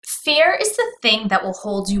Fear is the thing that will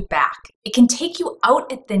hold you back. It can take you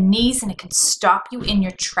out at the knees and it can stop you in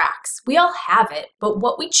your tracks. We all have it, but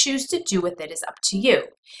what we choose to do with it is up to you.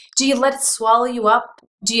 Do you let it swallow you up?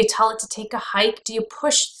 Do you tell it to take a hike? Do you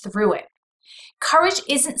push through it? Courage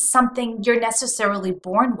isn't something you're necessarily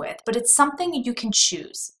born with, but it's something you can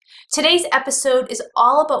choose. Today's episode is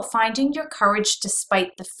all about finding your courage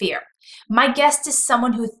despite the fear. My guest is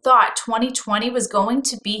someone who thought 2020 was going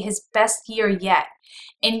to be his best year yet,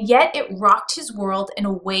 and yet it rocked his world in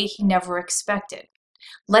a way he never expected.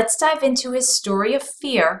 Let's dive into his story of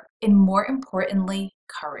fear and, more importantly,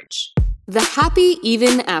 courage. The Happy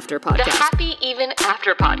Even After Podcast. The Happy Even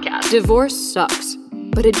After Podcast. Divorce sucks,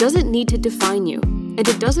 but it doesn't need to define you, and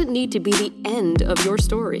it doesn't need to be the end of your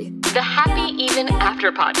story. The Happy Even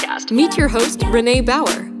After Podcast. Meet your host, Renee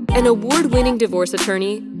Bauer, an award-winning divorce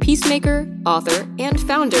attorney, peacemaker, author, and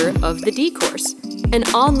founder of The D-Course, an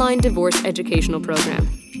online divorce educational program.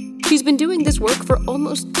 She's been doing this work for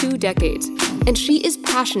almost 2 decades, and she is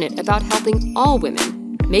passionate about helping all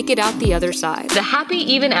women make it out the other side. The Happy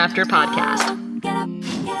Even After Podcast.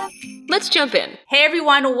 Let's jump in. Hey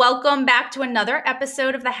everyone, welcome back to another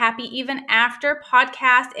episode of the Happy Even After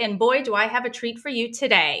Podcast. And boy, do I have a treat for you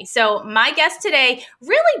today. So my guest today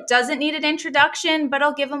really doesn't need an introduction, but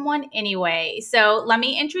I'll give him one anyway. So let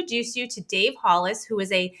me introduce you to Dave Hollis, who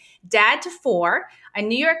is a dad to 4, a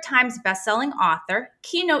New York Times bestselling author,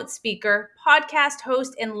 keynote speaker, podcast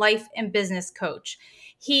host, and life and business coach.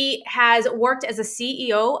 He has worked as a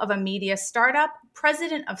CEO of a media startup,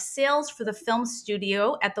 president of sales for the film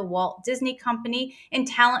studio at the Walt Disney Company, and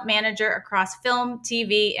talent manager across film,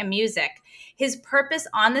 TV, and music. His purpose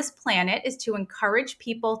on this planet is to encourage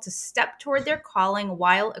people to step toward their calling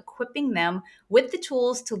while equipping them with the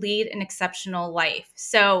tools to lead an exceptional life.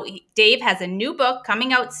 So Dave has a new book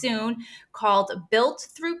coming out soon called Built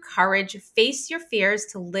Through Courage, Face Your Fears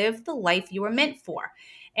to Live the Life You Were Meant For.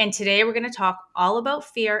 And today we're going to talk all about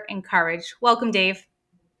fear and courage. Welcome, Dave.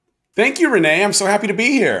 Thank you, Renee. I'm so happy to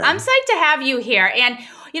be here. I'm psyched to have you here. And,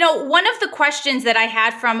 you know, one of the questions that I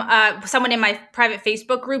had from someone in my private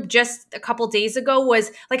Facebook group just a couple days ago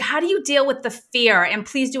was like, how do you deal with the fear? And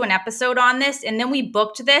please do an episode on this. And then we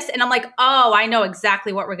booked this. And I'm like, oh, I know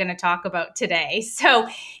exactly what we're going to talk about today. So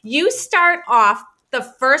you start off the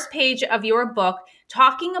first page of your book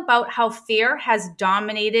talking about how fear has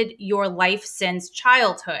dominated your life since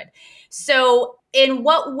childhood. So in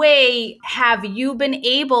what way have you been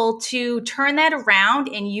able to turn that around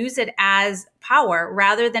and use it as power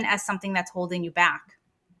rather than as something that's holding you back?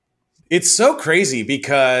 It's so crazy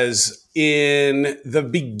because in the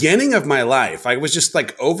beginning of my life, I was just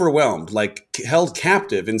like overwhelmed, like held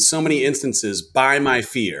captive in so many instances by my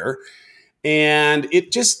fear. And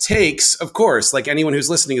it just takes, of course, like anyone who's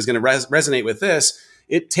listening is going to resonate with this,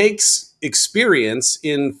 it takes experience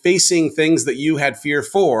in facing things that you had fear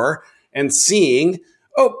for and seeing,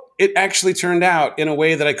 oh, it actually turned out in a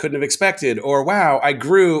way that I couldn't have expected, or wow, I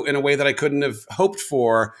grew in a way that I couldn't have hoped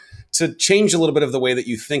for, to change a little bit of the way that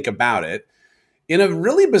you think about it in a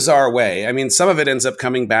really bizarre way. I mean, some of it ends up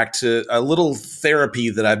coming back to a little therapy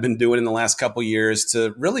that I've been doing in the last couple years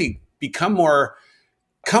to really become more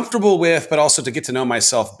comfortable with, but also to get to know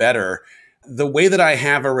myself better. The way that I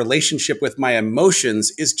have a relationship with my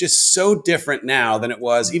emotions is just so different now than it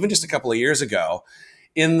was even just a couple of years ago,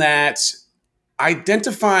 in that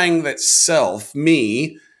identifying that self,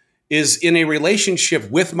 me, is in a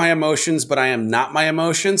relationship with my emotions, but I am not my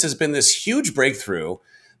emotions, has been this huge breakthrough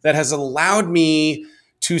that has allowed me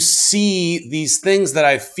to see these things that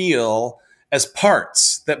I feel as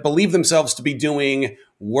parts that believe themselves to be doing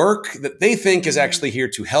work that they think is actually here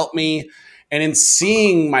to help me. And in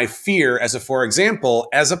seeing my fear as for example,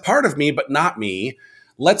 as a part of me, but not me,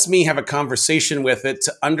 lets me have a conversation with it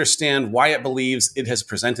to understand why it believes it has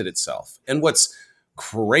presented itself. And what's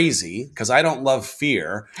crazy, because I don't love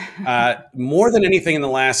fear, more than anything in the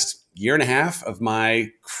last year and a half of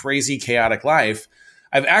my crazy, chaotic life,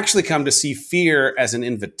 I've actually come to see fear as an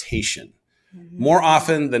invitation. More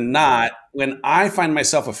often than not, when I find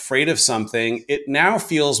myself afraid of something, it now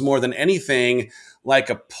feels more than anything like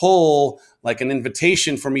a pull, like an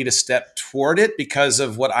invitation for me to step toward it because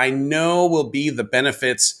of what I know will be the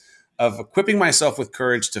benefits of equipping myself with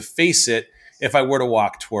courage to face it if I were to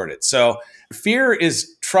walk toward it. So fear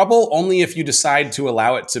is trouble only if you decide to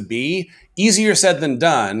allow it to be. Easier said than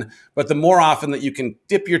done, but the more often that you can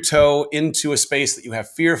dip your toe into a space that you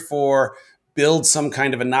have fear for, build some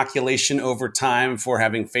kind of inoculation over time for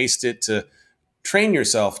having faced it to train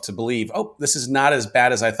yourself to believe, oh, this is not as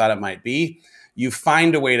bad as I thought it might be. You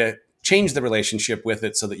find a way to change the relationship with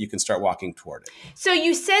it so that you can start walking toward it. So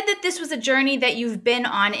you said that this was a journey that you've been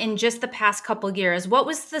on in just the past couple of years. What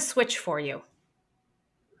was the switch for you?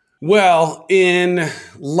 Well, in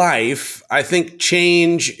life, I think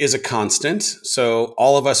change is a constant. So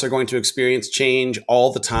all of us are going to experience change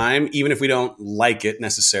all the time, even if we don't like it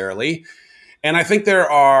necessarily. And I think there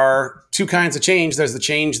are two kinds of change. There's the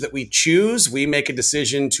change that we choose. We make a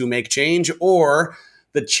decision to make change, or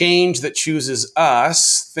the change that chooses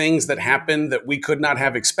us, things that happen that we could not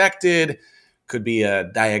have expected. Could be a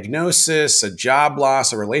diagnosis, a job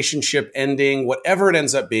loss, a relationship ending, whatever it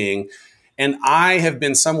ends up being. And I have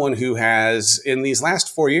been someone who has, in these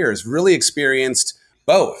last 4 years, really experienced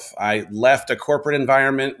both. I left a corporate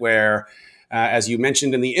environment where, as you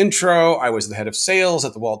mentioned in the intro, I was the head of sales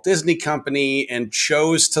at the Walt Disney Company and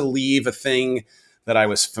chose to leave a thing that I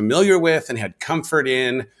was familiar with and had comfort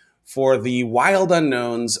in for the wild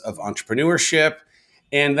unknowns of entrepreneurship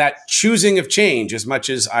and that choosing of change. As much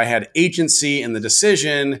as I had agency in the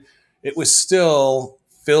decision, it was still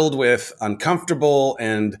filled with uncomfortable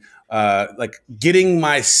and like getting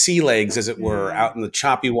my sea legs, as it were, out in the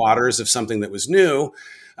choppy waters of something that was new.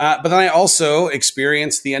 But then I also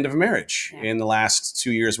experienced the end of a marriage in the last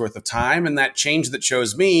 2 years worth of time. And that change that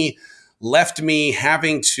chose me left me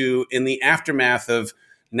having to, in the aftermath of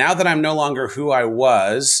now that I'm no longer who I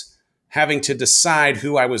was, having to decide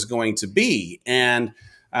who I was going to be. And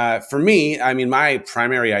for me, I mean, my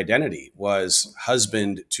primary identity was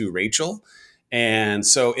husband to Rachel. And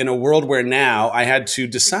so in a world where now I had to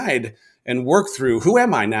decide and work through who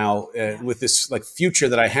am I now with this like future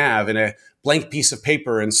that I have in a blank piece of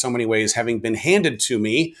paper in so many ways having been handed to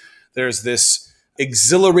me, there's this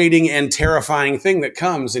exhilarating and terrifying thing that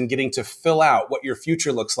comes in getting to fill out what your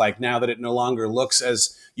future looks like now that it no longer looks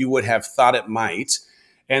as you would have thought it might.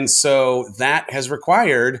 And so that has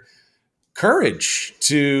required courage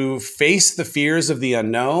to face the fears of the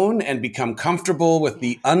unknown and become comfortable with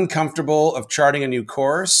the uncomfortable of charting a new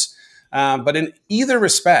course. But in either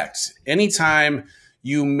respect, anytime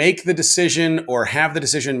you make the decision or have the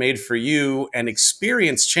decision made for you and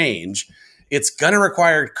experience change, it's going to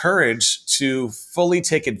require courage to fully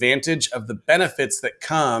take advantage of the benefits that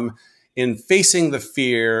come in facing the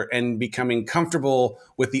fear and becoming comfortable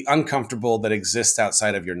with the uncomfortable that exists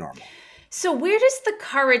outside of your normal. So where does the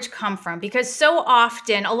courage come from? Because so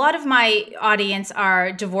often, a lot of my audience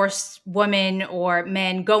are divorced women or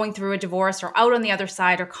men going through a divorce or out on the other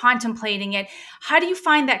side or contemplating it. How do you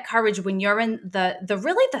find that courage when you're in the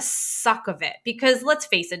really the suck of it? Because let's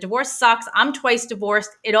face it, divorce sucks. I'm twice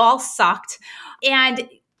divorced. It all sucked. And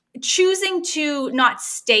choosing to not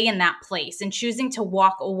stay in that place and choosing to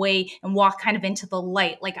walk away and walk kind of into the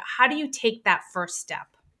light, like how do you take that first step?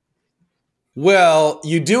 Well,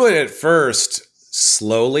 you do it at first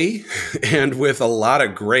slowly and with a lot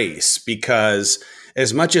of grace, because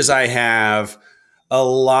as much as I have a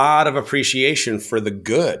lot of appreciation for the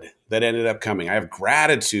good that ended up coming, I have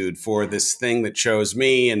gratitude for this thing that chose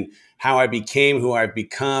me and how I became who I've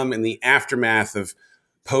become in the aftermath of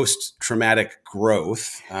post-traumatic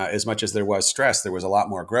growth. As much as there was stress, there was a lot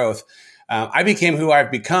more growth. I became who I've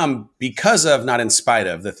become because of, not in spite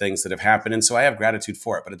of, the things that have happened. And so I have gratitude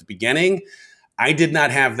for it. But at the beginning, I did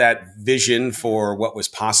not have that vision for what was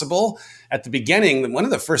possible. At the beginning, one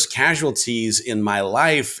of the first casualties in my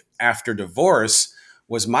life after divorce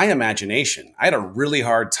was my imagination. I had a really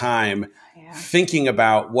hard time thinking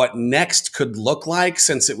about what next could look like,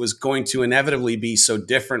 since it was going to inevitably be so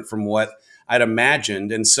different from what I'd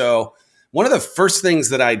imagined. And so one of the first things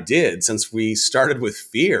that I did since we started with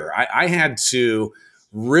fear, I had to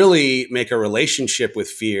really make a relationship with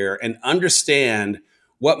fear and understand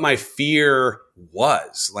what my fear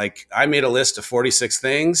was. Like, I made a list of 46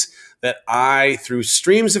 things that I, through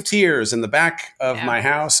streams of tears in the back of my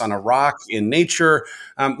house on a rock in nature,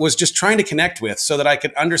 was just trying to connect with so that I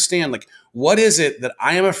could understand, like, what is it that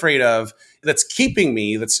I am afraid of that's keeping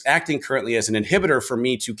me, that's acting currently as an inhibitor for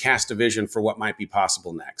me to cast a vision for what might be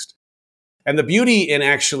possible next. And the beauty in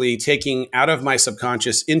actually taking out of my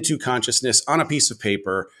subconscious into consciousness on a piece of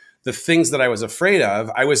paper the things that I was afraid of,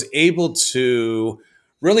 I was able to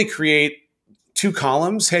really create two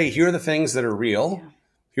columns. Hey, here are the things that are real.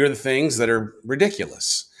 Here are the things that are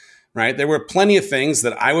ridiculous, right? There were plenty of things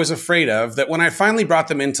that I was afraid of that when I finally brought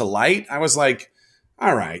them into light, I was like,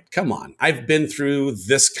 all right, come on. I've been through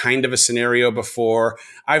this kind of a scenario before.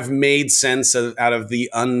 I've made sense out of the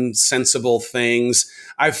unsensible things.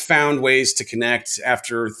 I've found ways to connect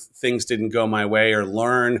after things didn't go my way, or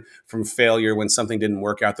learn from failure when something didn't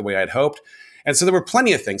work out the way I'd hoped. And so there were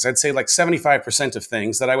plenty of things, I'd say like 75% of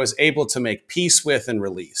things that I was able to make peace with and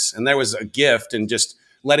release. And there was a gift in just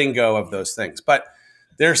letting go of those things. But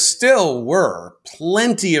there still were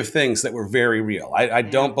plenty of things that were very real. I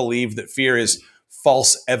don't believe that fear is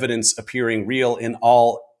false evidence appearing real in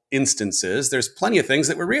all instances. There's plenty of things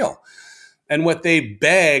that were real. And what they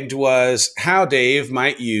begged was, how, Dave,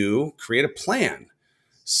 might you create a plan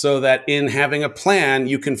so that in having a plan,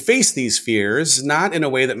 you can face these fears, not in a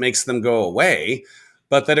way that makes them go away,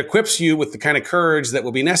 but that equips you with the kind of courage that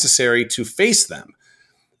will be necessary to face them.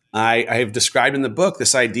 I have described in the book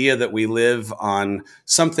this idea that we live on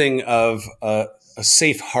something of a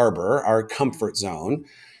safe harbor, our comfort zone.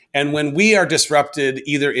 And when we are disrupted,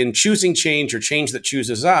 either in choosing change or change that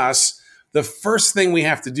chooses us, the first thing we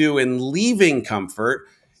have to do in leaving comfort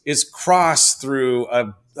is cross through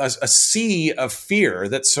a sea of fear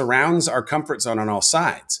that surrounds our comfort zone on all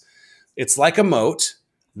sides. It's like a moat.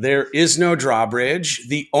 There is no drawbridge.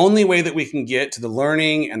 The only way that we can get to the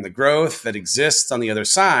learning and the growth that exists on the other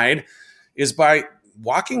side is by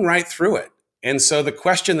walking right through it. And so the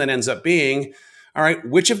question then ends up being, all right,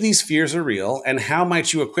 which of these fears are real, and how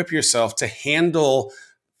might you equip yourself to handle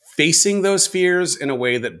facing those fears in a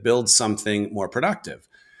way that builds something more productive?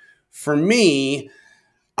 For me,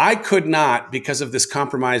 I could not, because of this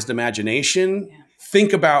compromised imagination,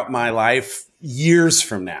 think about my life years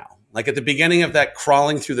from now. Like at the beginning of that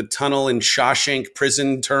crawling through the tunnel in Shawshank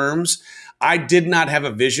prison terms, I did not have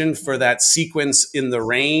a vision for that sequence in the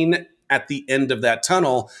rain at the end of that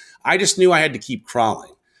tunnel. I just knew I had to keep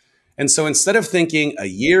crawling. And so instead of thinking a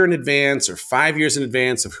year in advance or 5 years in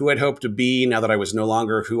advance of who I'd hoped to be now that I was no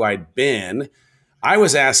longer who I'd been, I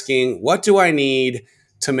was asking, what do I need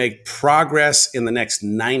to make progress in the next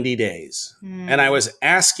 90 days? And I was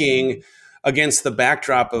asking against the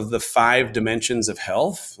backdrop of the 5 dimensions of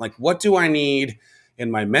health, like what do I need in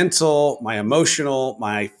my mental, my emotional,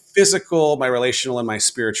 my physical, my relational, and my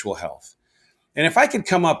spiritual health? And if I could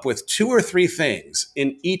come up with 2 or 3 things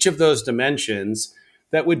in each of those dimensions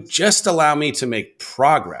that would just allow me to make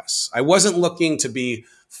progress. I wasn't looking to be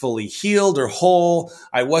fully healed or whole.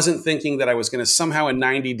 I wasn't thinking that I was going to somehow in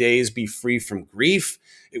 90 days be free from grief.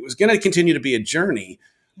 It was going to continue to be a journey.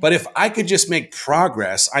 But if I could just make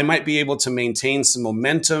progress, I might be able to maintain some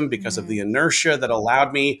momentum because of the inertia that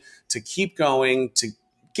allowed me to keep going, to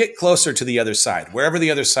get closer to the other side, wherever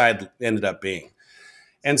the other side ended up being.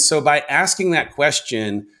 And so by asking that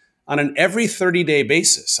question on an every 30-day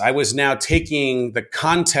basis, I was now taking the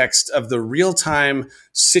context of the real-time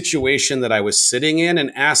situation that I was sitting in and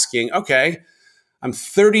asking, okay, I'm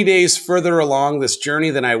 30 days further along this journey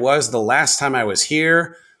than I was the last time I was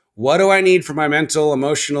here. What do I need for my mental,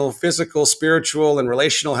 emotional, physical, spiritual, and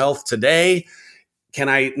relational health today? Can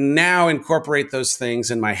I now incorporate those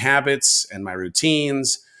things in my habits and my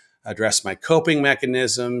routines, address my coping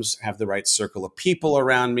mechanisms, have the right circle of people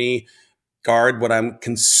around me, guard what I'm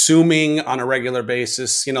consuming on a regular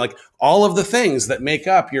basis, like all of the things that make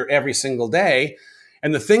up your every single day.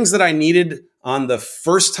 And the things that I needed on the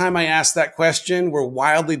first time I asked that question were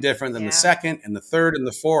wildly different than the second and the third and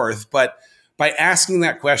the fourth. But by asking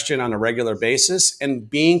that question on a regular basis and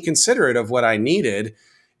being considerate of what I needed,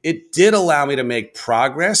 it did allow me to make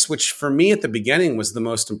progress, which for me at the beginning was the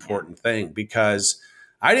most important thing because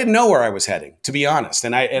I didn't know where I was heading, to be honest.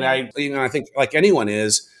 And I think like anyone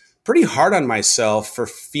is pretty hard on myself for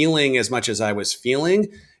feeling as much as I was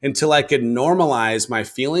feeling until I could normalize my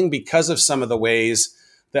feeling because of some of the ways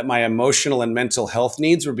that my emotional and mental health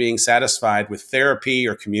needs were being satisfied with therapy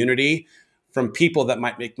or community from people that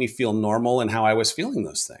might make me feel normal in how I was feeling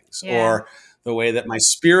those things. Or the way that my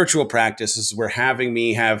spiritual practices were having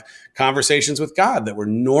me have conversations with God that were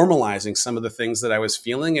normalizing some of the things that I was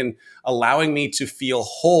feeling and allowing me to feel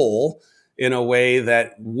whole in a way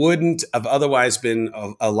that wouldn't have otherwise been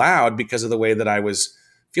allowed because of the way that I was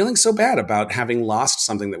feeling so bad about having lost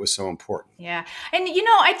something that was so important. Yeah. And,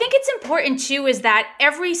 I think it's important too, is that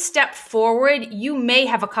every step forward, you may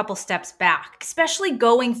have a couple steps back, especially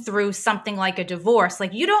going through something like a divorce.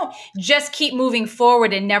 Like you don't just keep moving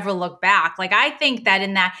forward and never look back. Like I think that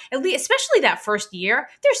in that, at least, especially that first year,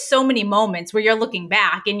 there's so many moments where you're looking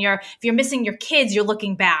back and if you're missing your kids, you're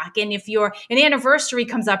looking back. And if an anniversary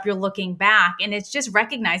comes up, you're looking back. And it's just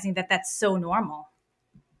recognizing that that's so normal.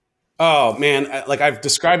 Oh, man, like I've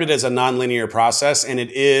described it as a nonlinear process, and it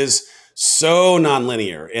is so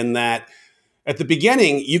nonlinear in that at the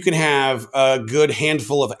beginning, you can have a good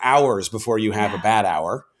handful of hours before you have a bad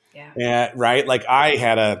hour, right? Like I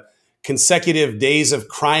had a consecutive days of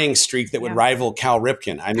crying streak that would rival Cal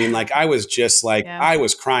Ripken. I mean, like I was just like, I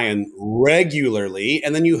was crying regularly,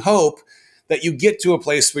 and then you hope that you get to a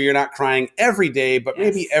place where you're not crying every day, but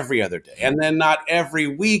maybe every other day, and then not every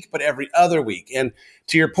week, but every other week. And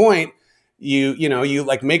to your point, you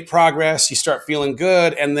like make progress, you start feeling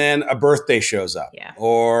good, and then a birthday shows up,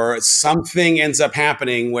 or something ends up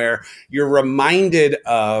happening where you're reminded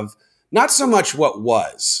of not so much what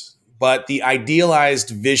was, but the idealized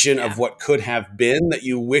vision of what could have been that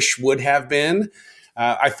you wish would have been.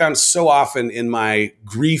 I found so often in my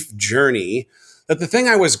grief journey that the thing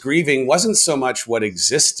I was grieving wasn't so much what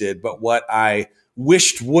existed, but what I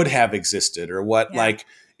wished would have existed, or what like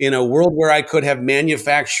in a world where I could have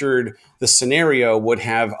manufactured the scenario would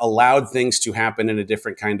have allowed things to happen in a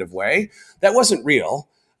different kind of way. That wasn't real.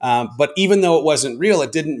 But even though it wasn't real,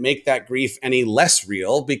 it didn't make that grief any less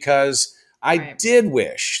real, because I did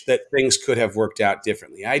wish that things could have worked out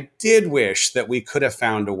differently. I did wish that we could have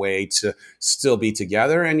found a way to still be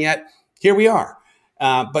together. And yet here we are.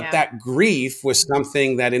 But that grief was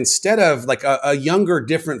something that, instead of like a younger,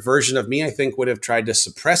 different version of me, I think would have tried to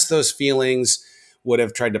suppress those feelings, would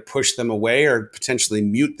have tried to push them away, or potentially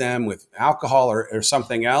mute them with alcohol or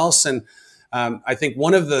something else. And I think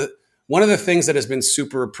one of the things that has been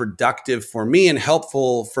super productive for me and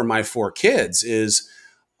helpful for my 4 kids is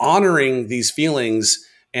honoring these feelings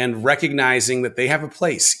and recognizing that they have a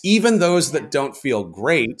place. Even those that don't feel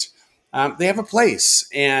great, they have a place.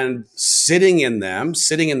 And sitting in them,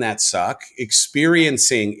 sitting in that suck,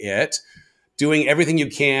 experiencing it, doing everything you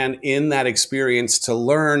can in that experience to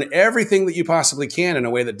learn everything that you possibly can in a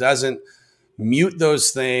way that doesn't mute those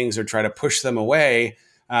things or try to push them away,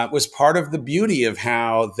 was part of the beauty of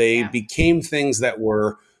how they became things that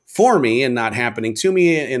were for me and not happening to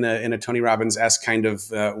me in a Tony Robbins-esque kind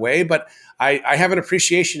of way. But I have an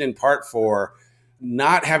appreciation in part for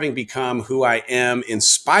not having become who I am in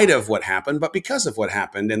spite of what happened, but because of what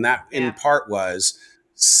happened. And that in part was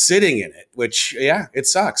sitting in it, which, it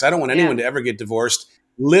sucks. I don't want anyone to ever get divorced,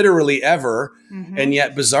 literally ever. And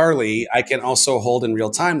yet, bizarrely, I can also hold in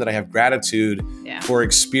real time that I have gratitude for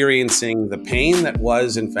experiencing the pain that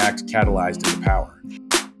was, in fact, catalyzed into power.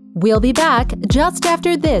 We'll be back just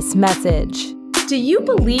after this message. Do you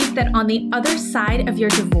believe that on the other side of your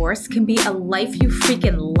divorce can be a life you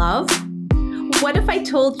freaking love? What if I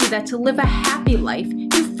told you that to live a happy life,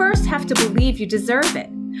 you first have to believe you deserve it?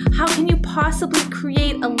 How can you possibly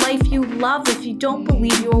create a life you love if you don't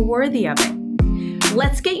believe you are worthy of it?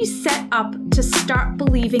 Let's get you set up to start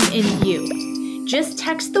believing in you. Just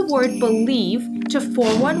text the word BELIEVE to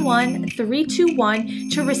 411-321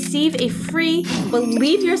 to receive a free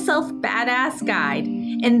Believe Yourself Badass guide.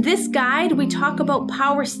 In this guide, we talk about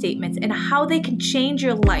power statements and how they can change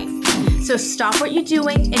your life. So stop what you're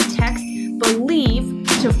doing and text BELIEVE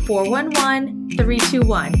to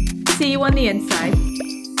 411-321. See you on the inside.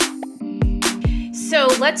 So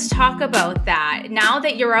let's talk about that. Now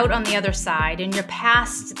that you're out on the other side and you're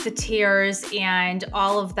past the tears and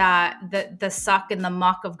all of that, the suck and the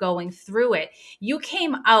muck of going through it, you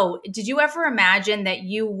came out. Did you ever imagine that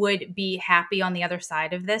you would be happy on the other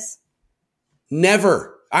side of this?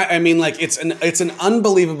 Never. I mean, like it's an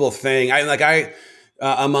unbelievable thing.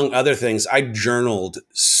 Among other things, I journaled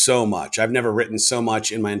so much. I've never written so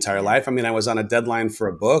much in my entire life. I mean, I was on a deadline for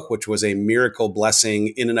a book, which was a miracle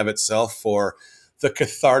blessing in and of itself for the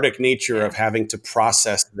cathartic nature of having to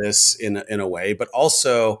process this in a way. But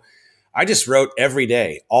also, I just wrote every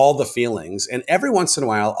day, all the feelings. And every once in a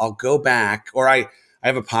while, I'll go back, or I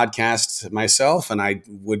have a podcast myself, and I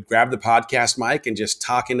would grab the podcast mic and just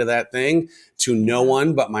talk into that thing to no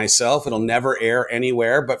one but myself. It'll never air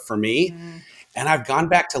anywhere but for me. And I've gone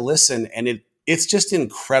back to listen, and it's just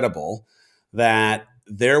incredible that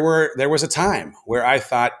there was a time where I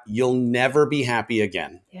thought, you'll never be happy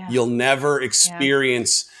again. You'll never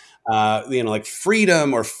experience, like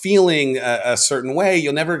freedom or feeling a certain way.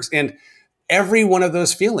 You'll never, and every one of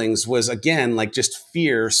those feelings was, again, like just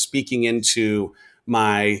fear speaking into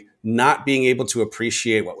my not being able to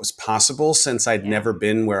appreciate what was possible since I'd never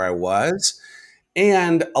been where I was.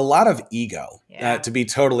 And a lot of ego, to be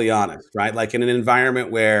totally honest, right? Like in an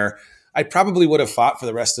environment where I probably would have fought for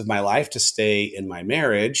the rest of my life to stay in my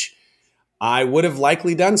marriage, I would have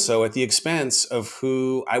likely done so at the expense of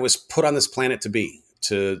who I was put on this planet to be,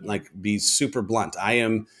 be super blunt. I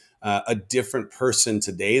am a different person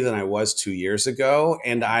today than I was 2 years ago.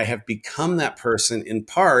 And I have become that person in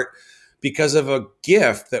part because of a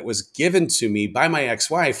gift that was given to me by my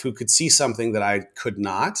ex-wife, who could see something that I could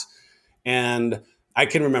not. And I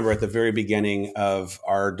can remember at the very beginning of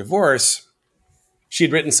our divorce,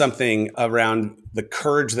 she'd written something around the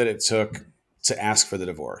courage that it took to ask for the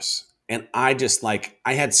divorce. And I just I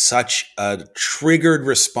had such a triggered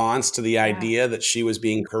response to the idea that she was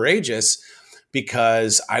being courageous,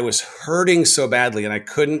 because I was hurting so badly and I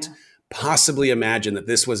couldn't possibly imagine that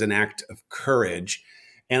this was an act of courage.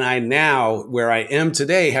 And I now, where I am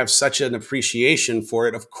today, have such an appreciation for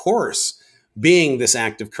it, of course, being this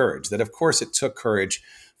act of courage, that of course it took courage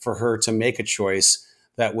for her to make a choice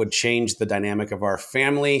that would change the dynamic of our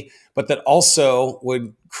family, but that also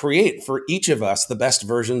would create for each of us the best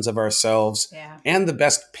versions of ourselves and the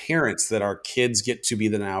best parents that our kids get to be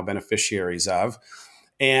the now beneficiaries of.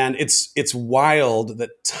 And it's wild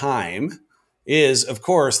that time is, of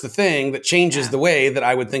course, the thing that changes the way that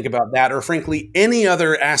I would think about that, or frankly, any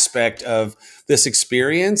other aspect of this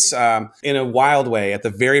experience. In a wild way, at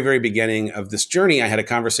the very, very beginning of this journey, I had a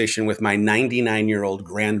conversation with my 99-year-old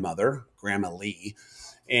grandmother, Grandma Lee,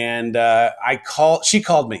 and she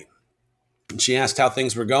called me. And she asked how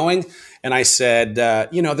things were going. And I said,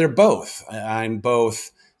 they're both. I'm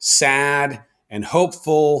both sad and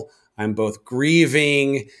hopeful. I'm both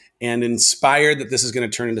grieving and inspired that this is going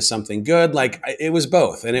to turn into something good. Like, it was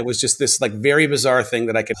both. And it was just this like very bizarre thing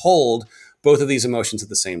that I could hold both of these emotions at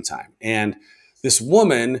the same time. And this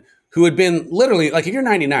woman who had been literally, like, if you're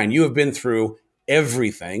 99, you have been through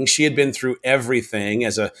everything. She had been through everything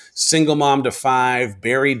as a single mom to 5,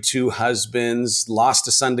 buried 2 husbands, lost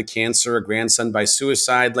a son to cancer, a grandson by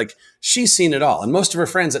suicide. Like, she's seen it all. And most of her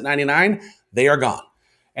friends at 99, they are gone.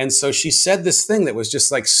 And so she said this thing that was just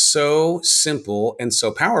like so simple and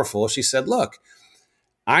so powerful. She said, look,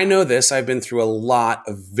 I know this. I've been through a lot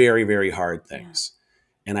of very, very hard things.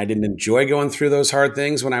 And I didn't enjoy going through those hard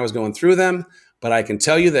things when I was going through them. But I can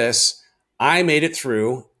tell you this, I made it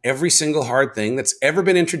through every single hard thing that's ever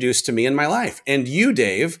been introduced to me in my life. And you,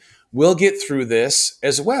 Dave, will get through this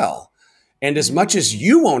as well. And as much as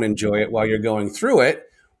you won't enjoy it while you're going through it,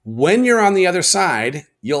 when you're on the other side,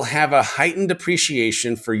 you'll have a heightened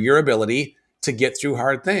appreciation for your ability to get through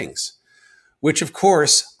hard things, which of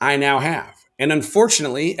course I now have. And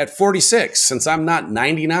unfortunately, at 46, since I'm not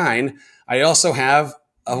 99, I also have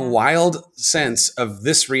a wild sense of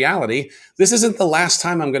this reality. This isn't the last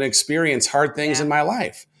time I'm going to experience hard things in my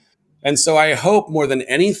life. And so I hope more than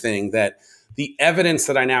anything that the evidence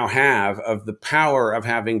that I now have of the power of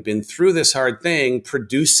having been through this hard thing,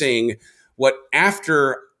 producing what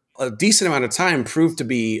after a decent amount of time proved to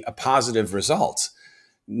be a positive result,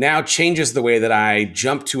 now changes the way that I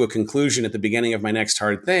jump to a conclusion at the beginning of my next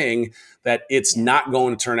hard thing, that it's not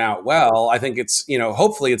going to turn out well. I think it's,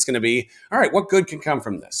 hopefully it's going to be, all right, what good can come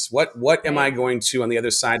from this? What am I going to, on the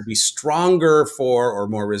other side, be stronger for or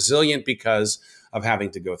more resilient because of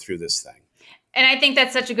having to go through this thing? And I think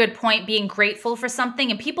that's such a good point, being grateful for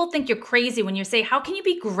something. And people think you're crazy when you say, how can you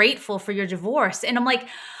be grateful for your divorce? And I'm like,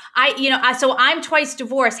 so I'm twice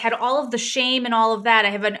divorced, had all of the shame and all of that. I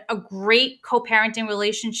have a great co-parenting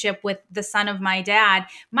relationship with the son of my dad.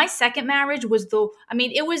 My second marriage was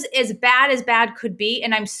it was as bad could be.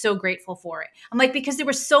 And I'm so grateful for it. I'm like, because there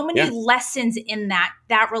were so many lessons in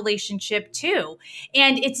that relationship too.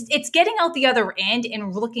 And it's getting out the other end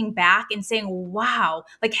and looking back and saying, wow,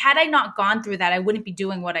 like had I not gone through that, I wouldn't be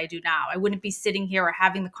doing what I do now. I wouldn't be sitting here or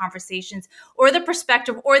having the conversations or the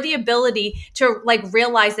perspective or the ability to like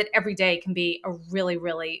realize that every day can be a really,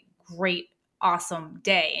 really great, awesome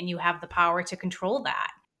day. And you have the power to control that.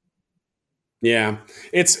 Yeah,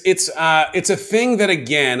 it's a thing that,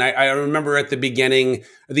 again, I remember at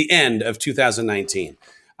the end of 2019,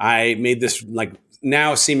 I made this like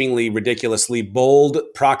now seemingly ridiculously bold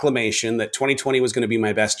proclamation that 2020 was going to be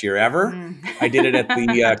my best year ever. I did it at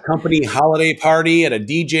the company holiday party at a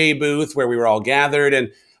DJ booth where we were all gathered,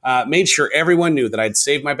 and made sure everyone knew that I'd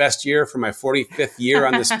saved my best year for my 45th year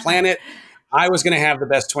on this planet. I was going to have the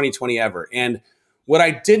best 2020 ever. And what I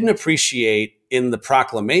didn't appreciate in the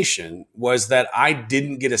proclamation was that I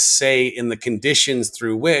didn't get a say in the conditions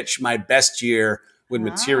through which my best year would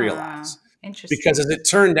materialize. Interesting. Because as it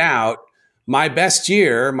turned out, my best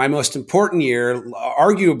year, my most important year,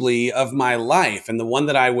 arguably of my life, and the one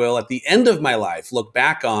that I will at the end of my life look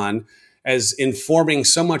back on as informing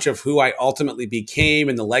so much of who I ultimately became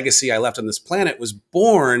and the legacy I left on this planet, was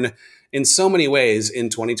born in so many ways in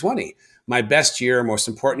 2020. My best year, most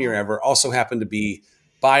important year ever, also happened to be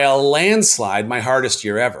by a landslide my hardest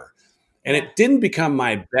year ever. And it didn't become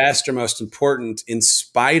my best or most important in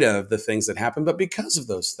spite of the things that happened, but because of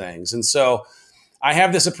those things. And so I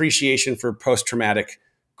have this appreciation for post-traumatic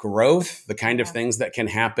growth, the kind of things that can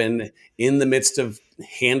happen in the midst of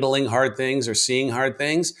handling hard things or seeing hard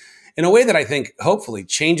things, in a way that I think hopefully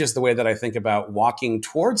changes the way that I think about walking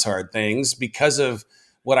towards hard things, because of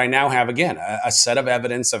what I now have, again, a set of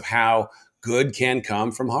evidence of how good can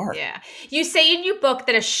come from hard. Yeah. You say in your book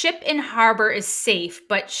that a ship in harbor is safe,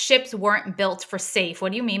 but ships weren't built for safe.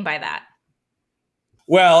 What do you mean by that?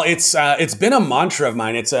 Well, it's been a mantra of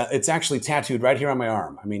mine. It's actually tattooed right here on my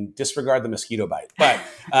arm. I mean, disregard the mosquito bite. But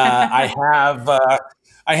I have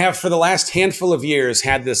I have for the last handful of years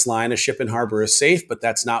had this line, a ship in harbor is safe, but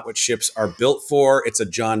that's not what ships are built for. It's a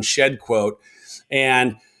John Shedd quote.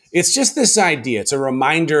 And it's just this idea. It's a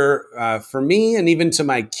reminder for me and even to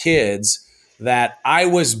my kids that I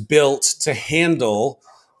was built to handle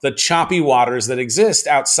the choppy waters that exist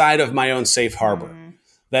outside of my own safe harbor.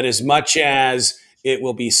 That as much as it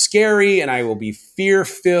will be scary and I will be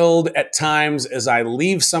fear-filled at times as I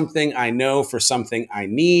leave something I know for something I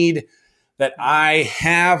need, that I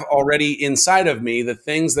have already inside of me the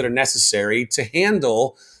things that are necessary to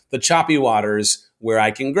handle the choppy waters where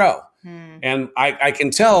I can grow. And I can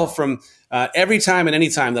tell from every time and any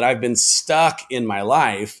time that I've been stuck in my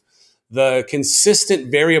life, the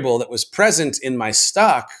consistent variable that was present in my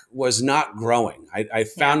stuck was not growing. I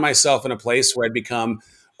found myself in a place where I'd become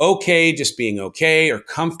okay just being okay, or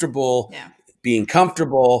comfortable being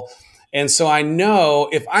comfortable. And so I know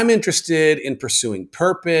if I'm interested in pursuing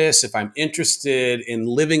purpose, if I'm interested in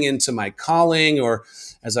living into my calling, or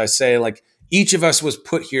as I say, like each of us was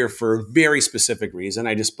put here for a very specific reason.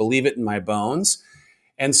 I just believe it in my bones.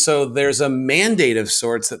 And so there's a mandate of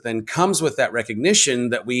sorts that then comes with that recognition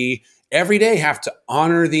that we every day have to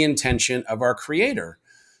honor the intention of our Creator.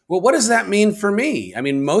 Well, what does that mean for me? I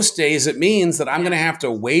mean, most days it means that I'm going to have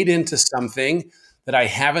to wade into something that I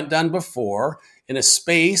haven't done before in a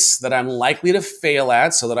space that I'm likely to fail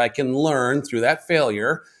at so that I can learn through that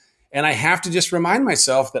failure. And I have to just remind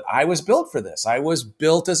myself that I was built for this. I was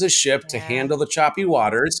built as a ship to handle the choppy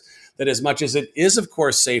waters, that as much as it is, of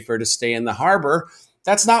course, safer to stay in the harbor,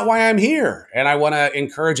 that's not why I'm here. And I want to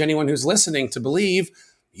encourage anyone who's listening to believe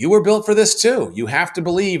you were built for this too. You have to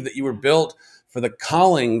believe that you were built for the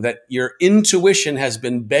calling that your intuition has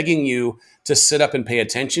been begging you to sit up and pay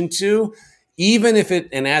attention to, even if it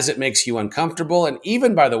and as it makes you uncomfortable. And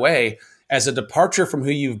even, by the way, as a departure from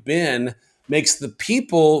who you've been makes the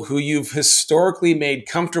people who you've historically made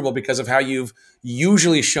comfortable because of how you've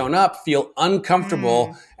usually shown up feel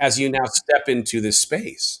uncomfortable as you now step into this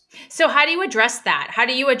space. So how do you address that? How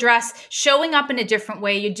do you address showing up in a different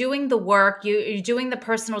way? You're doing the work, you're doing the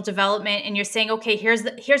personal development, and you're saying, okay, here's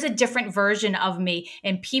a different version of me,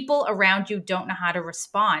 and people around you don't know how to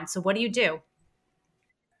respond. So what do?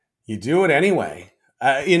 You do it anyway.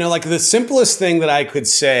 Like the simplest thing that I could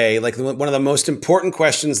say, like one of the most important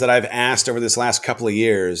questions that I've asked over this last couple of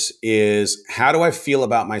years is, how do I feel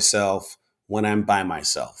about myself when I'm by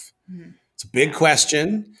myself? It's a big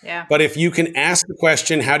question, but if you can ask the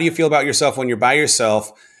question, how do you feel about yourself when you're by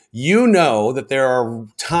yourself? You know that there are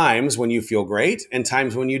times when you feel great and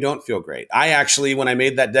times when you don't feel great. I actually, when I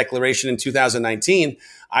made that declaration in 2019,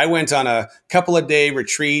 I went on a couple of day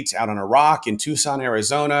retreat out on a rock in Tucson,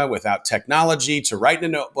 Arizona, without technology, to write in a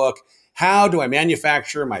notebook, how do I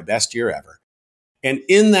manufacture my best year ever? And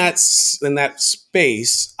in that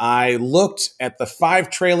space, I looked at the 5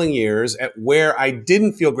 trailing years at where I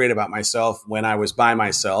didn't feel great about myself when I was by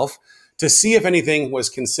myself, to see if anything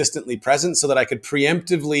was consistently present so that I could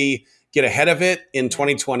preemptively get ahead of it in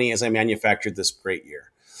 2020 as I manufactured this great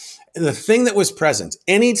year. And the thing that was present,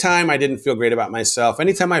 anytime I didn't feel great about myself,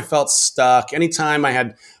 anytime I felt stuck, anytime I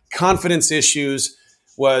had confidence issues,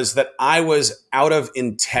 was that I was out of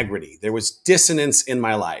integrity. There was dissonance in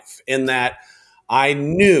my life, in that I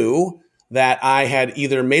knew that I had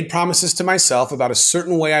either made promises to myself about a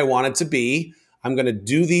certain way I wanted to be. I'm going to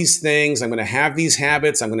do these things. I'm going to have these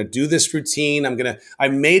habits. I'm going to do this routine. I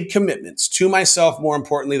made commitments to myself, more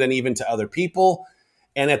importantly than even to other people.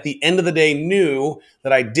 And at the end of the day, knew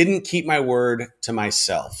that I didn't keep my word to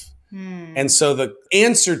myself. And so the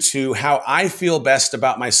answer to how I feel best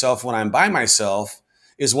about myself when I'm by myself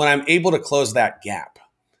is when I'm able to close that gap.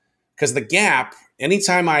 Because the gap,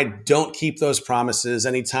 anytime I don't keep those promises,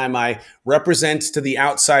 anytime I represent to the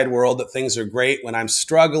outside world that things are great when I'm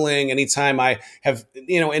struggling, anytime I have,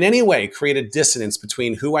 in any way created dissonance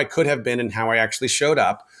between who I could have been and how I actually showed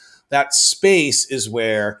up, that space is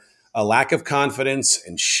where a lack of confidence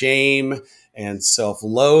and shame and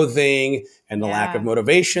self-loathing and the lack of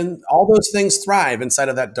motivation, all those things thrive inside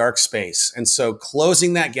of that dark space. And so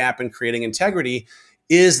closing that gap and creating integrity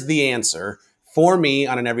is the answer for me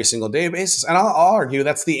on an every single day basis. And I'll argue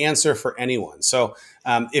that's the answer for anyone. So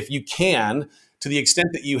if you can, to the extent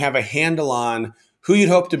that you have a handle on who you'd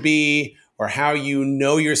hope to be, or how you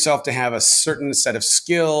know yourself to have a certain set of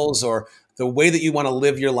skills, or the way that you want to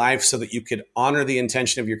live your life so that you could honor the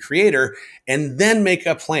intention of your Creator, and then make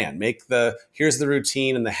a plan, here's the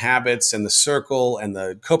routine and the habits and the circle and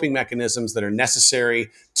the coping mechanisms that are necessary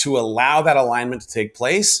to allow that alignment to take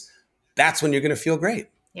place. That's when you're going to feel great.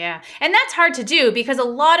 Yeah. And that's hard to do because a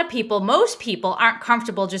lot of people, most people aren't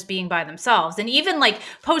comfortable just being by themselves. And even like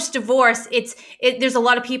post divorce, there's a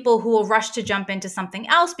lot of people who will rush to jump into something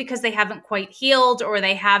else because they haven't quite healed or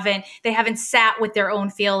they haven't sat with their own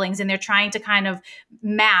feelings and they're trying to kind of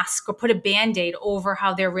mask or put a band-aid over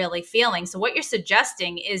how they're really feeling. So what you're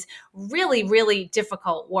suggesting is really, really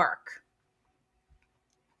difficult work.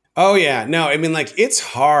 Oh, yeah. No, I mean, like, it's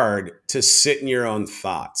hard to sit in your own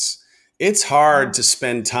thoughts. It's hard to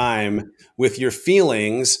spend time with your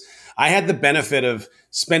feelings. I had the benefit of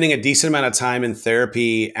spending a decent amount of time in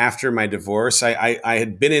therapy after my divorce. I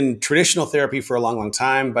had been in traditional therapy for a long, long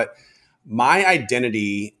time, but my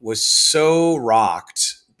identity was so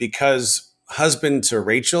rocked because husband to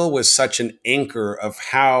Rachel was such an anchor of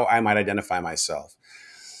how I might identify myself.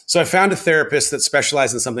 So I found a therapist that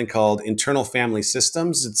specialized in something called internal family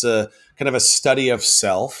systems. It's a kind of a study of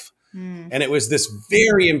self. And it was this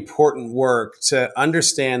very important work to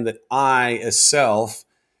understand that I, as self,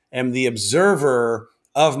 am the observer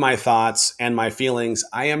of my thoughts and my feelings.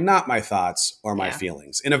 I am not my thoughts or my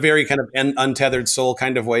feelings in a very kind of untethered soul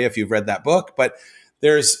kind of way, if you've read that book. But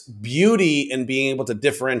there's beauty in being able to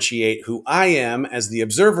differentiate who I am as the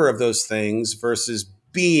observer of those things versus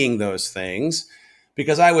being those things,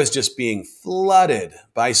 because I was just being flooded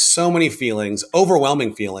by so many feelings,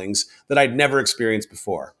 overwhelming feelings that I'd never experienced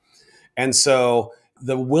before. And so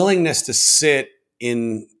the willingness to sit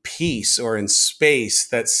in peace or in space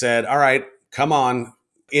that said, all right, come on,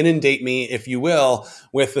 inundate me, if you will,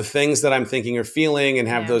 with the things that I'm thinking or feeling, and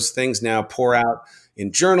have those things now pour out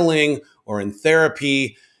in journaling or in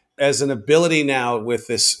therapy, as an ability now with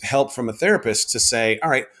this help from a therapist to say, all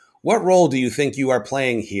right, what role do you think you are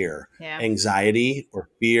playing here? Anxiety or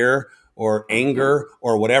fear or anger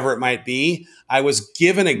or whatever it might be. I was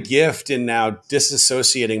given a gift in now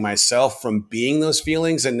disassociating myself from being those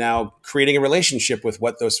feelings and now creating a relationship with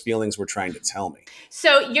what those feelings were trying to tell me.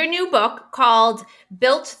 So your new book called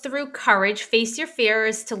Built Through Courage, Face Your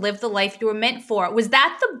Fears to Live the Life You Were Meant For. Was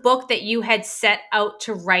that the book that you had set out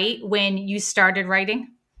to write when you started writing?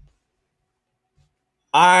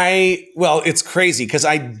 Well, it's crazy because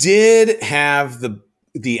I did have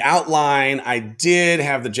the outline. I did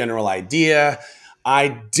have the general idea.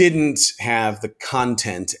 I didn't have the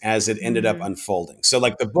content as it ended up unfolding. So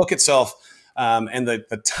like the book itself and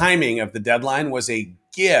the timing of the deadline was a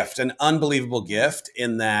gift, an unbelievable gift,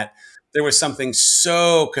 in that there was something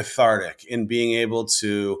so cathartic in being able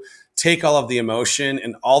to take all of the emotion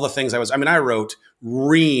and all the things I wrote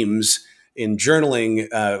reams in journaling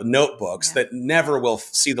notebooks that never will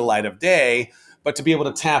see the light of day, but to be able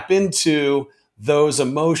to tap into those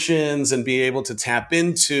emotions and be able to tap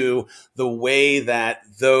into the way that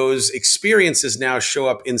those experiences now show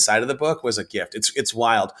up inside of the book was a gift. It's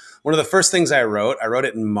wild. One of the first things I wrote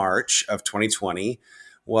it in March of 2020,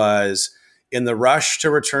 was, in the rush to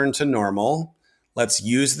return to normal, let's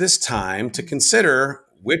use this time to consider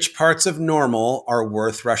which parts of normal are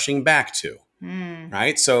worth rushing back to.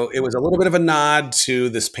 Right. So it was a little bit of a nod to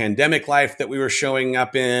this pandemic life that we were showing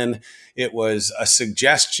up in. It was a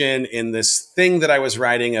suggestion in this thing that I was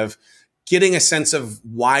writing of getting a sense of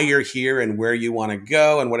why you're here and where you want to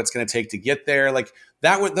go and what it's going to take to get there. Like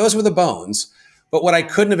those were the bones. But what I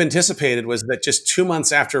couldn't have anticipated was that just 2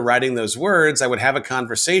 months after writing those words, I would have a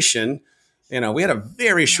conversation. We had a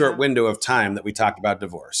very short window of time that we talked about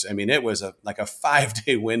divorce. I mean, it was like a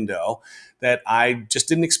 5-day window that I just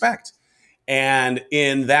didn't expect. And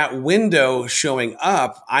in that window showing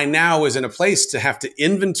up, I now was in a place to have to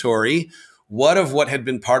inventory what had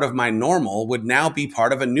been part of my normal would now be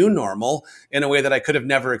part of a new normal in a way that I could have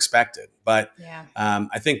never expected. But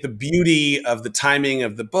I think the beauty of the timing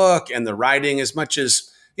of the book and the writing, as much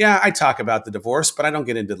as, I talk about the divorce, but I don't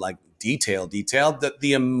get into like detail, that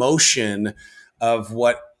the emotion of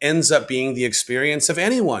what ends up being the experience of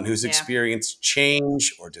anyone who's experienced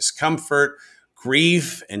change or discomfort,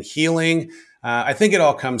 grief and healing. I think it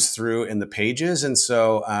all comes through in the pages. And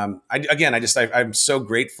so, I'm so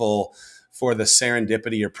grateful for the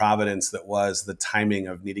serendipity or providence that was the timing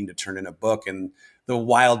of needing to turn in a book in the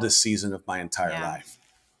wildest season of my entire life.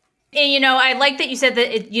 And, I like that you said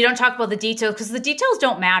that you don't talk about the details, because the details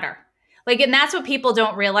don't matter. And that's what people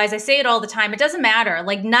don't realize. I say it all the time. It doesn't matter.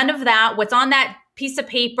 None of that, what's on that piece of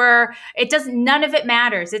paper, none of it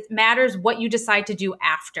matters. It matters what you decide to do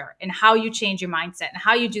after, and how you change your mindset, and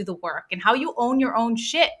how you do the work, and how you own your own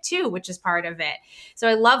shit too, which is part of it. So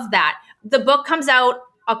I love that. The book comes out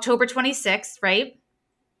October 26th, right?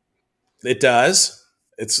 It does.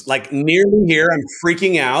 It's like nearly here. I'm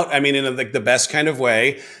freaking out. I mean, in the best kind of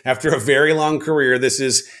way. After a very long career, this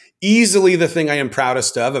is easily the thing I am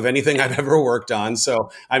proudest of anything I've ever worked on.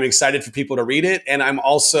 So I'm excited for people to read it. And I'm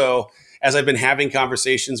also, as I've been having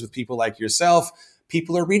conversations with people like yourself,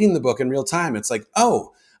 people are reading the book in real time. It's like,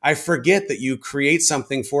 oh, I forget that you create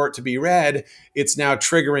something for it to be read. It's now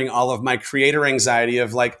triggering all of my creator anxiety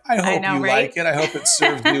of like, I hope you like it. I hope it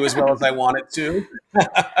serves you as well as I want it to.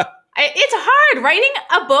 It's hard. Writing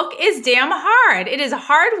a book is damn hard. It is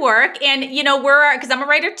hard work. And, because I'm a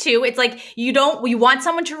writer too, it's like you want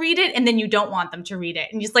someone to read it and then you don't want them to read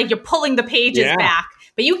it. And it's like you're pulling the pages back,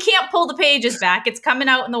 but you can't pull the pages back. It's coming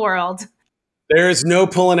out in the world. There is no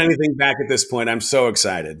pulling anything back at this point. I'm so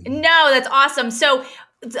excited. No, that's awesome. So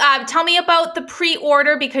tell me about the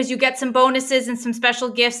pre-order, because you get some bonuses and some special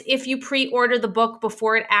gifts if you pre-order the book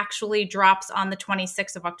before it actually drops on the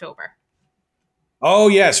 26th of October. Oh,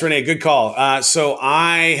 yes, Renee, good call. So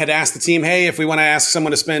I had asked the team, hey, if we want to ask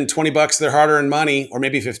someone to spend $20 of their hard-earned money, or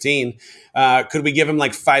maybe 15, could we give them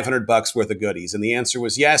like $500 worth of goodies? And the answer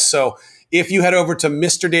was yes. So if you head over to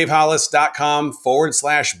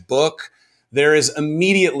mrdavehollis.com/book, there is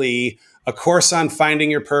immediately a course on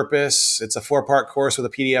finding your purpose. It's a 4-part course with a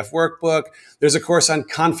PDF workbook. There's a course on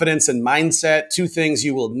confidence and mindset, 2 things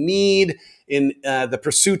you will need in the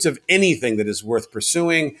pursuit of anything that is worth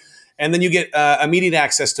pursuing. And then you get immediate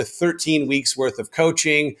access to 13 weeks worth of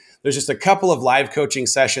coaching. There's just a couple of live coaching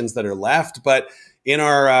sessions that are left. But in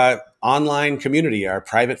our online community, our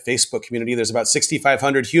private Facebook community, there's about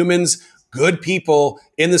 6,500 humans, good people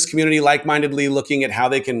in this community, like-mindedly looking at how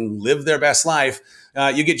they can live their best life.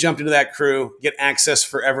 You get jumped into that crew, get access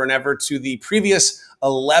forever and ever to the previous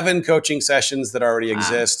 11 coaching sessions that already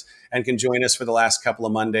exist, and can join us for the last couple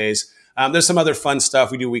of Mondays. There's some other fun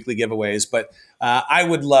stuff. We do weekly giveaways, but I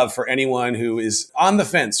would love for anyone who is on the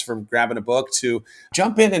fence for grabbing a book to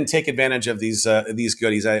jump in and take advantage of these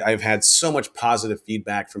goodies. I've had so much positive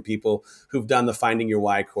feedback from people who've done the Finding Your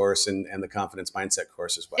Why course and the Confidence Mindset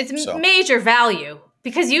course as well. It's major value,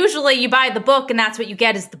 because usually you buy the book and that's what you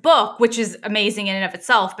get is the book, which is amazing in and of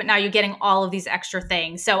itself. But now you're getting all of these extra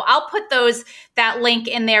things. So I'll put that link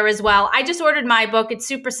in there as well. I just ordered my book. It's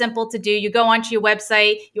super simple to do. You go onto your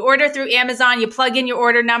website, you order through Amazon, you plug in your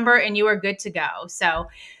order number, and you are good to go. So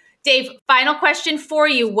Dave, final question for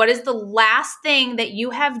you. What is the last thing that you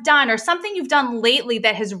have done or something you've done lately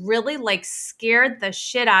that has really scared the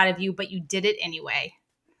shit out of you, but you did it anyway?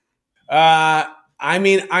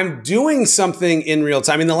 I'm doing something in real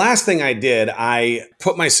time. The last thing I did, I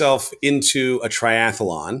put myself into a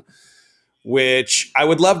triathlon, which I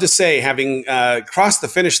would love to say, having crossed the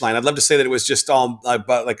finish line, I'd love to say that it was just all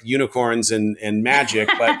about like unicorns and magic,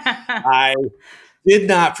 but I did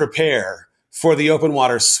not prepare for the open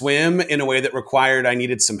water swim in a way that required I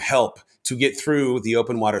needed some help to get through the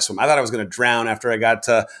open water swim. I thought I was going to drown after I got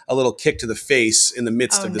a little kick to the face in the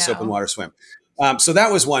midst of this open water swim. So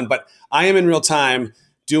that was one, but I am in real time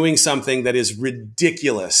doing something that is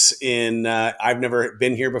ridiculous. I've never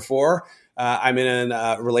been here before. I'm in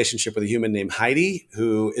a relationship with a human named Heidi,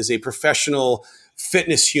 who is a professional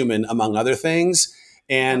fitness human, among other things.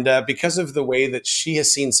 And because of the way that she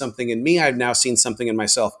has seen something in me, I've now seen something in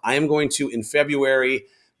myself. I am going to, in February,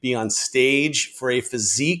 be on stage for a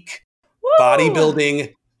physique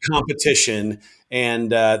bodybuilding competition.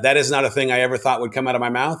 And that is not a thing I ever thought would come out of my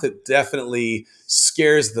mouth. It definitely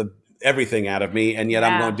scares everything out of me. And yet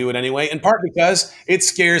I'm going to do it anyway, in part because it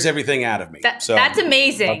scares everything out of me. That's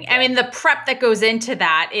amazing. The prep that goes into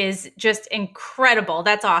that is just incredible.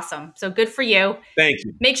 That's awesome. So good for you. Thank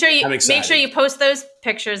you. Make sure you post those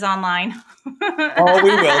pictures online. Oh,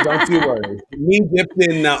 we will. Don't you worry. Me dipped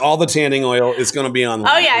in all the tanning oil is going to be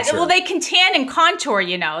online. Oh, yeah. Sure. Well, they can tan and contour,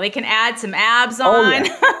 They can add some abs on. Oh, yeah.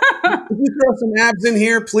 Can you throw some abs in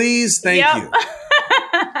here, please? Thank you.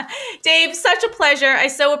 Dave, such a pleasure. I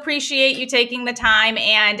so appreciate you taking the time,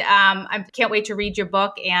 and I can't wait to read your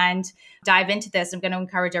book and dive into this. I'm going to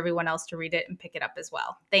encourage everyone else to read it and pick it up as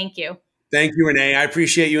well. Thank you. Thank you, Renee. I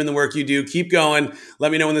appreciate you and the work you do. Keep going.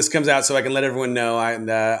 Let me know when this comes out so I can let everyone know.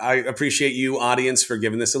 I appreciate you, audience, for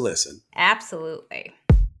giving this a listen. Absolutely.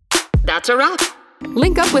 That's a wrap.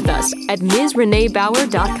 Link up with us at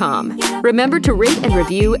MsReneeBauer.com. Remember to rate and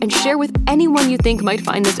review and share with anyone you think might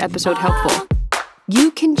find this episode helpful.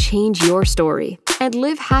 You can change your story and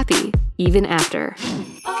live happy even after.